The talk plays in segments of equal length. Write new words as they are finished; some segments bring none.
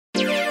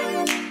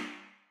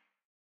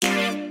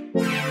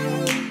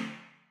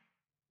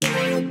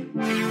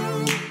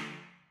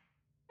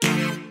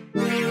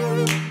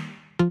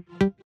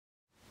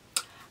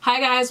Hi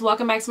guys,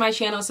 welcome back to my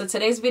channel. So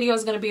today's video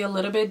is going to be a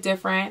little bit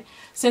different.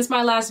 Since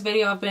my last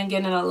video, I've been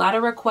getting a lot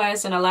of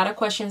requests and a lot of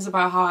questions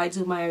about how I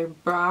do my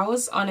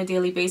brows on a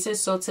daily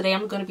basis. So today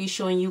I'm going to be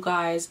showing you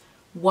guys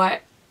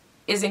what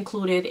is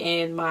included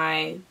in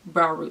my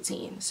brow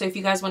routine. So if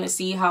you guys want to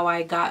see how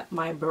I got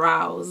my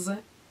brows,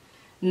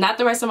 not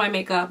the rest of my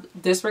makeup,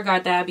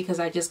 disregard that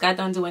because I just got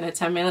done doing a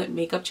 10-minute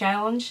makeup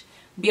challenge.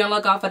 Be on the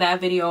lookout for that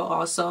video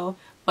also.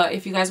 But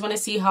if you guys want to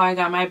see how I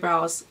got my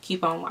brows,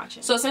 keep on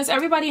watching. So since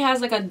everybody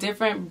has like a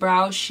different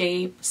brow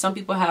shape, some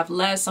people have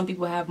less, some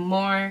people have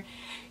more,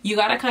 you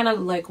gotta kind of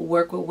like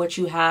work with what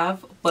you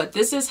have. But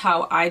this is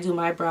how I do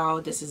my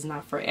brow. This is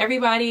not for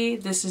everybody.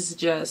 This is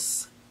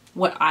just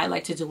what I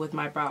like to do with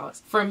my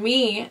brows. For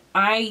me,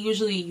 I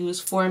usually use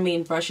 4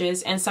 main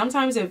brushes and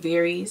sometimes it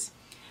varies.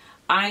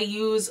 I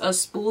use a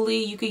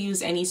spoolie. You could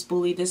use any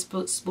spoolie. This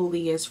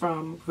spoolie is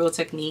from Real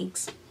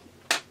Techniques.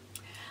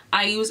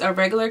 I use a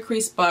regular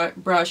crease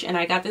brush and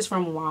I got this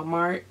from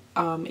Walmart.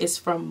 It's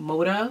from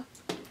Moda.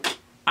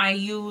 I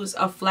use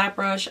a flat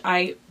brush.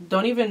 I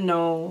don't even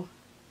know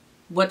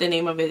what the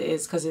name of it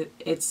is because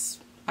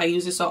I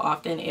use it so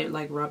often it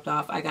like rubbed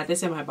off. I got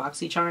this in my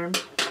BoxyCharm.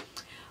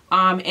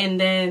 And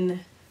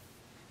then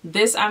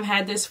this, I've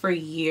had this for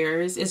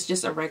years. It's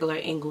just a regular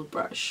angled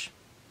brush.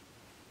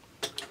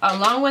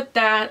 Along with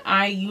that,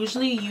 I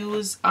usually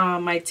use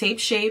my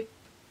shape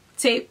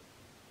tape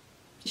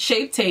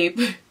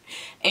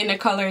in the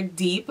color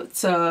Deep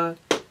to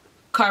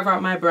carve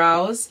out my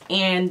brows.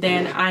 And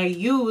then I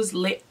use,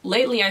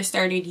 lately I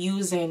started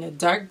using a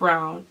dark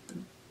brown,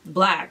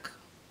 black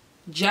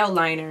gel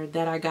liner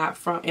that I got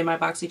from in my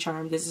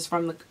BoxyCharm. This is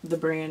from the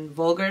brand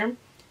Vulgar,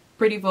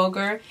 Pretty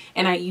Vulgar,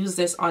 and I use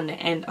this on the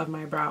end of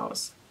my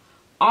brows.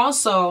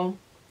 Also,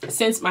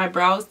 since my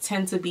brows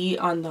tend to be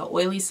on the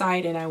oily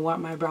side and I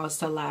want my brows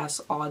to last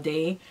all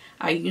day,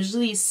 I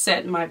usually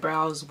set my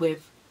brows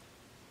with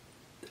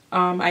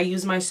I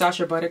use my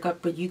Sacha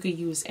Buttercup, but you could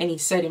use any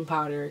setting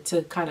powder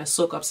to kind of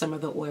soak up some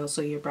of the oil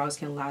so your brows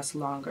can last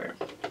longer.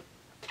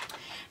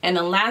 And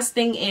the last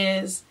thing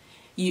is,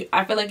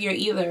 I feel like you're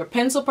either a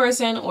pencil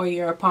person or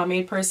you're a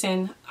pomade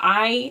person.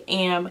 I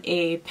am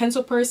a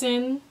pencil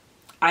person.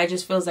 I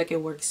just feels like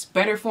it works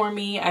better for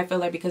me. I feel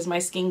like because my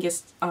skin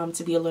gets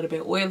to be a little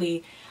bit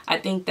oily, I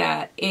think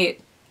that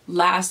it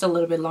lasts a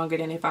little bit longer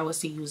than if I was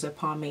to use a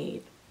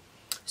pomade.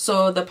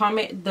 So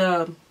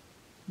the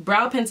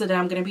brow pencil that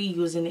I'm going to be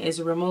using is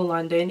Rimmel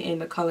London in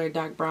the color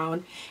dark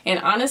brown. And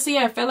honestly,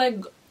 I feel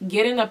like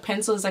getting a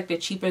pencil is like the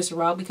cheapest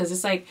route because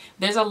it's like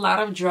there's a lot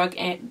of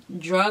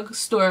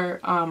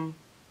drugstore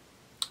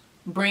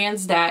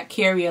brands that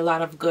carry a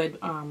lot of good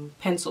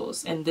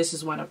pencils, and this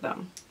is one of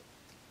them.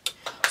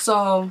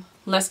 So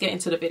let's get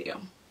into the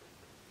video.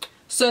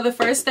 So the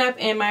first step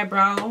in my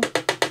brow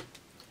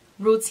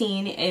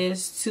routine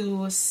is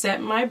to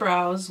set my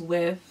brows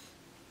with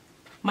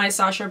my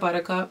Sacha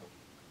Buttercup.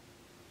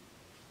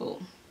 Oh,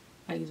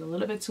 I use a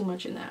little bit too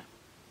much in that.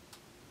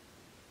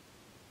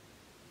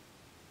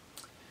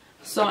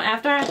 So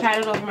after I pat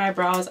it over my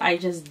brows, I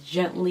just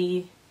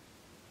gently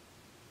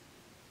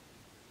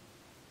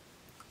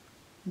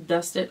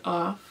dust it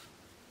off.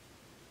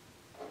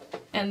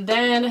 And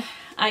then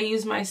I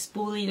use my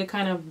spoolie to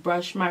kind of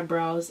brush my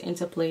brows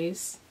into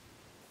place.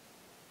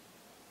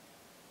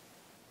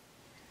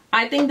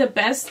 I think the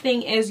best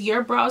thing is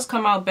your brows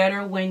come out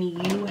better when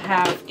you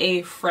have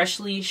a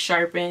freshly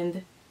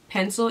sharpened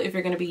pencil, if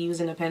you're going to be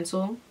using a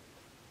pencil.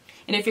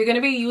 And if you're going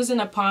to be using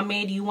a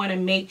pomade, you want to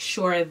make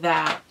sure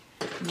that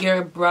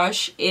your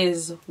brush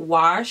is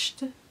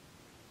washed.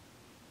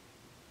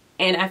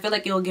 And I feel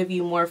like it will give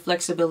you more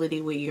flexibility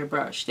with your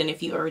brush than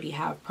if you already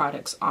have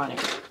products on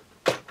it.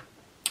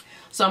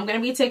 So I'm going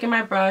to be taking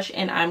my brush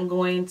and I'm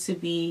going to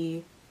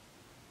be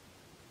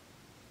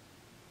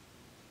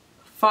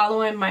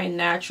following my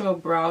natural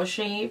brow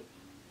shape,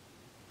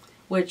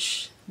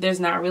 which there's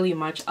not really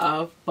much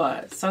of,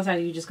 but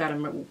sometimes you just gotta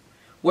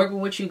work with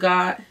what you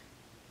got.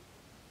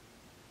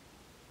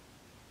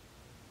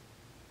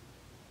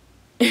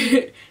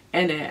 And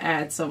then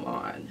add some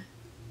on.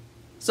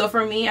 So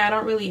for me, I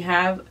don't really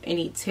have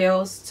any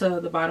tails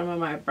to the bottom of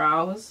my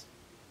brows,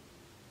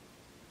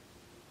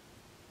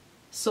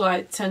 so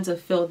I tend to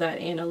fill that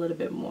in a little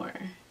bit more.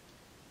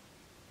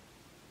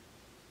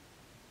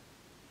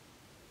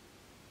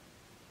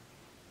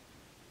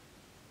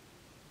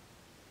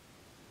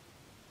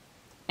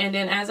 And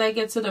then as I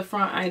get to the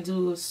front, I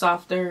do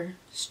softer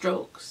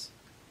strokes.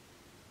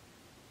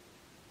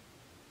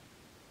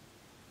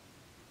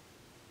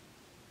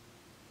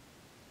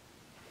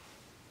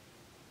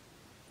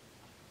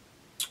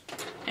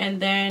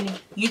 And then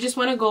you just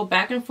want to go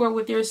back and forth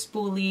with your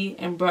spoolie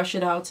and brush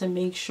it out to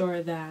make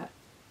sure that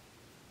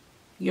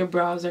your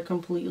brows are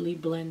completely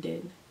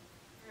blended.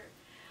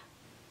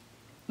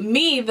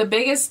 Me, the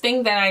biggest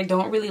thing that I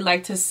don't really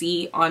like to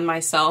see on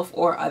myself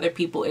or other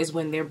people is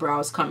when their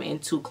brows come in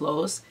too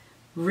close.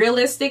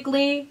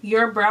 Realistically,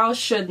 your brows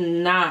should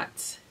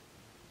not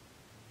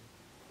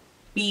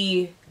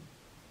be,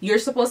 you're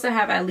supposed to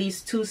have at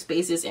least 2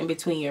 spaces in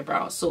between your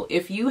brows. So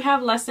if you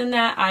have less than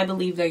that, I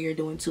believe that you're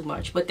doing too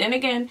much. But then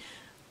again,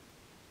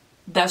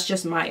 that's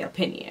just my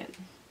opinion.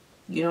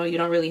 You know, you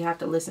don't really have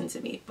to listen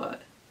to me,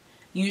 but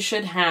you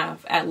should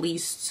have at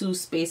least 2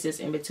 spaces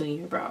in between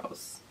your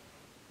brows.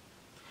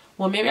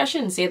 Well, maybe I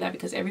shouldn't say that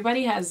because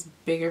everybody has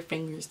bigger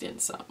fingers than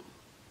some.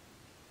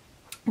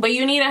 But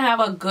you need to have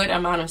a good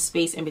amount of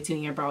space in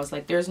between your brows.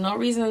 Like, there's no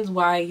reasons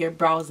why your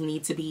brows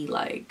need to be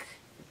like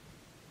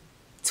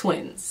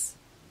twins,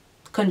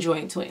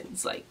 conjoined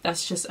twins. Like,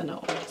 that's just a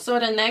no. So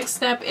the next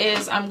step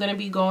is I'm going to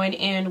be going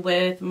in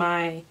with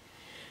my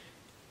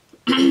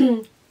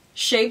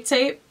Shape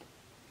Tape.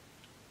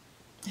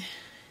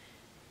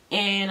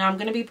 And I'm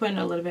going to be putting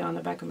a little bit on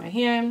the back of my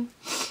hand.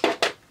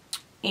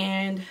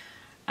 And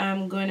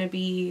I'm going to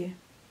be...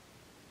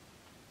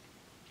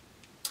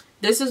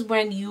 This is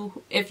when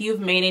you, if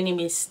you've made any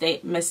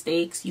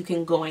mistakes, you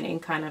can go in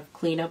and kind of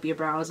clean up your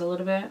brows a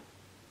little bit.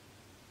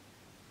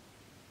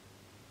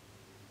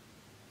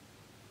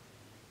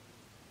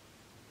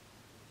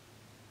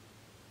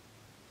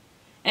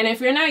 And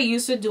if you're not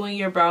used to doing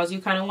your brows,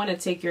 you kind of want to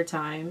take your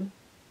time.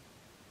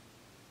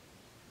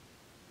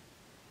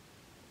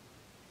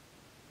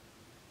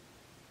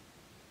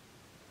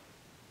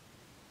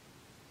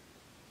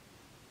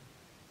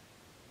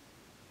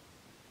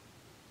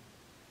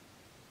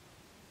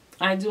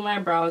 I do my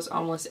brows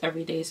almost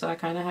every day, so I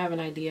kind of have an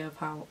idea of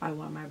how I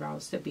want my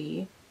brows to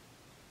be.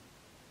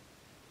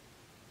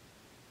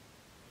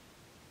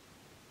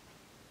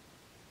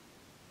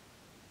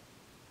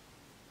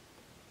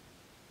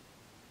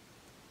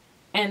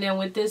 And then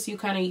with this, you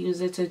kind of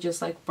use it to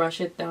just like brush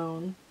it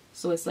down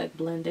so it's like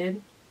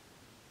blended.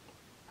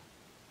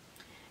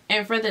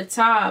 And for the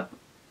top,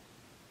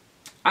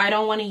 I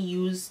don't want to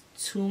use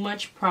too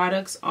much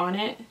products on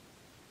it.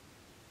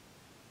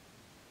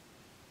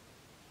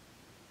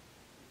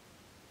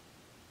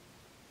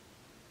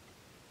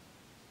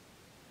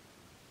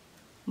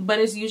 But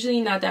it's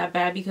usually not that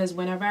bad because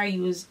whenever I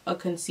use a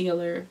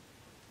concealer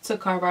to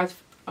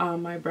carve out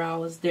my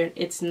brows,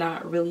 it's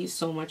not really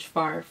so much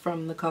far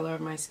from the color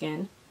of my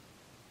skin.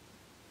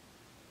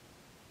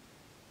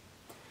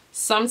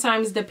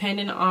 Sometimes,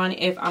 depending on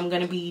if I'm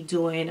going to be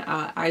doing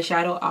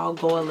eyeshadow, I'll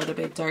go a little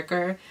bit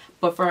darker.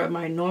 But for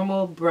my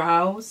normal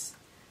brows,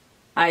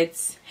 I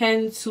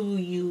tend to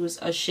use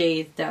a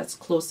shade that's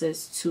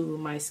closest to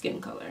my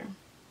skin color.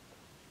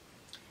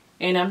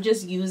 And I'm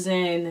just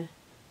using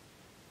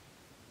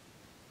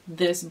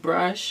this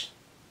brush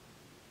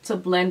to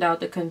blend out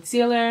the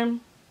concealer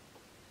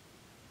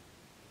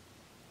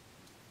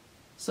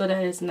so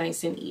that it's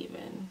nice and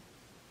even.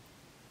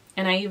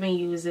 And I even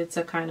use it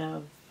to kind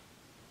of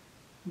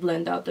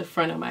blend out the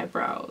front of my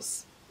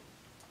brows.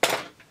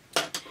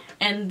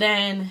 And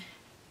then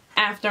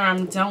after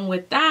I'm done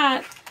with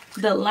that,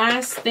 the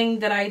last thing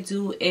that I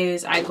do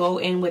is I go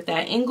in with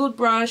that angled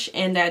brush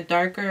and that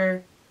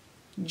darker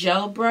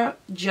gel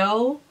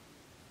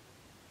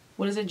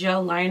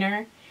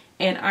liner.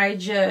 And I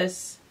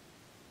just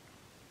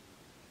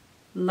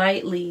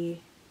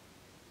lightly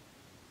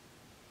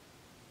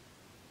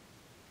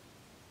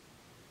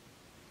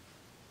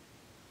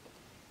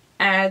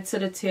add to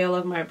the tail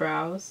of my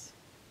brows.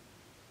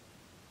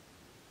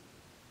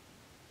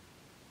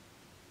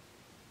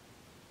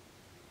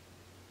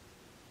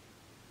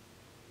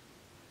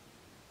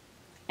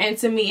 And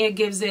to me, it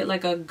gives it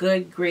like a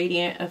good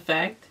gradient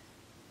effect.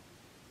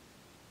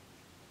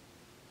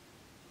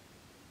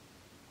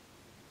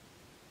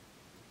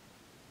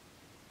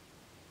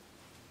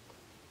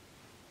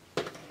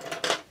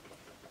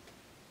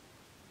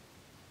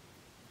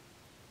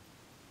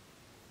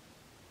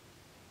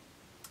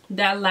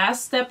 That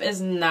last step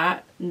is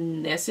not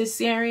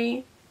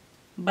necessary,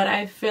 but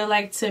I feel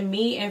like, to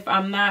me, if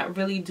I'm not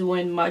really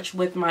doing much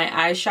with my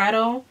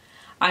eyeshadow,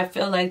 I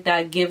feel like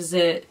that gives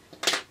it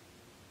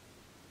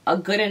a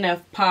good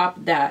enough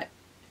pop that,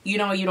 you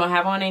know, you don't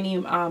have on any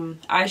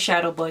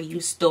eyeshadow, but you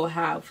still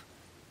have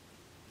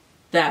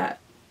that,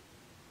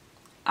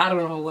 I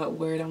don't know what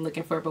word I'm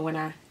looking for,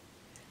 but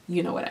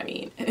you know what I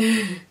mean.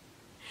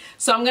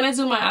 So I'm gonna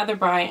do my other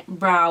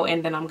brow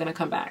and then I'm gonna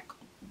come back.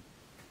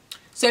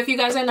 So if you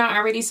guys are not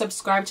already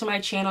subscribed to my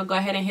channel, go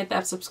ahead and hit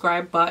that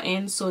subscribe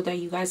button so that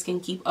you guys can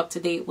keep up to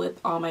date with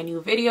all my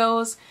new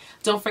videos.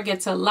 Don't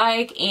forget to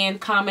like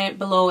and comment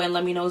below and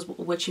let me know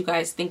what you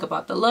guys think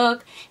about the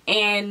look.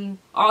 And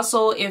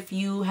also if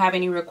you have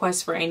any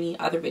requests for any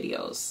other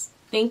videos.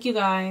 Thank you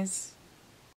guys.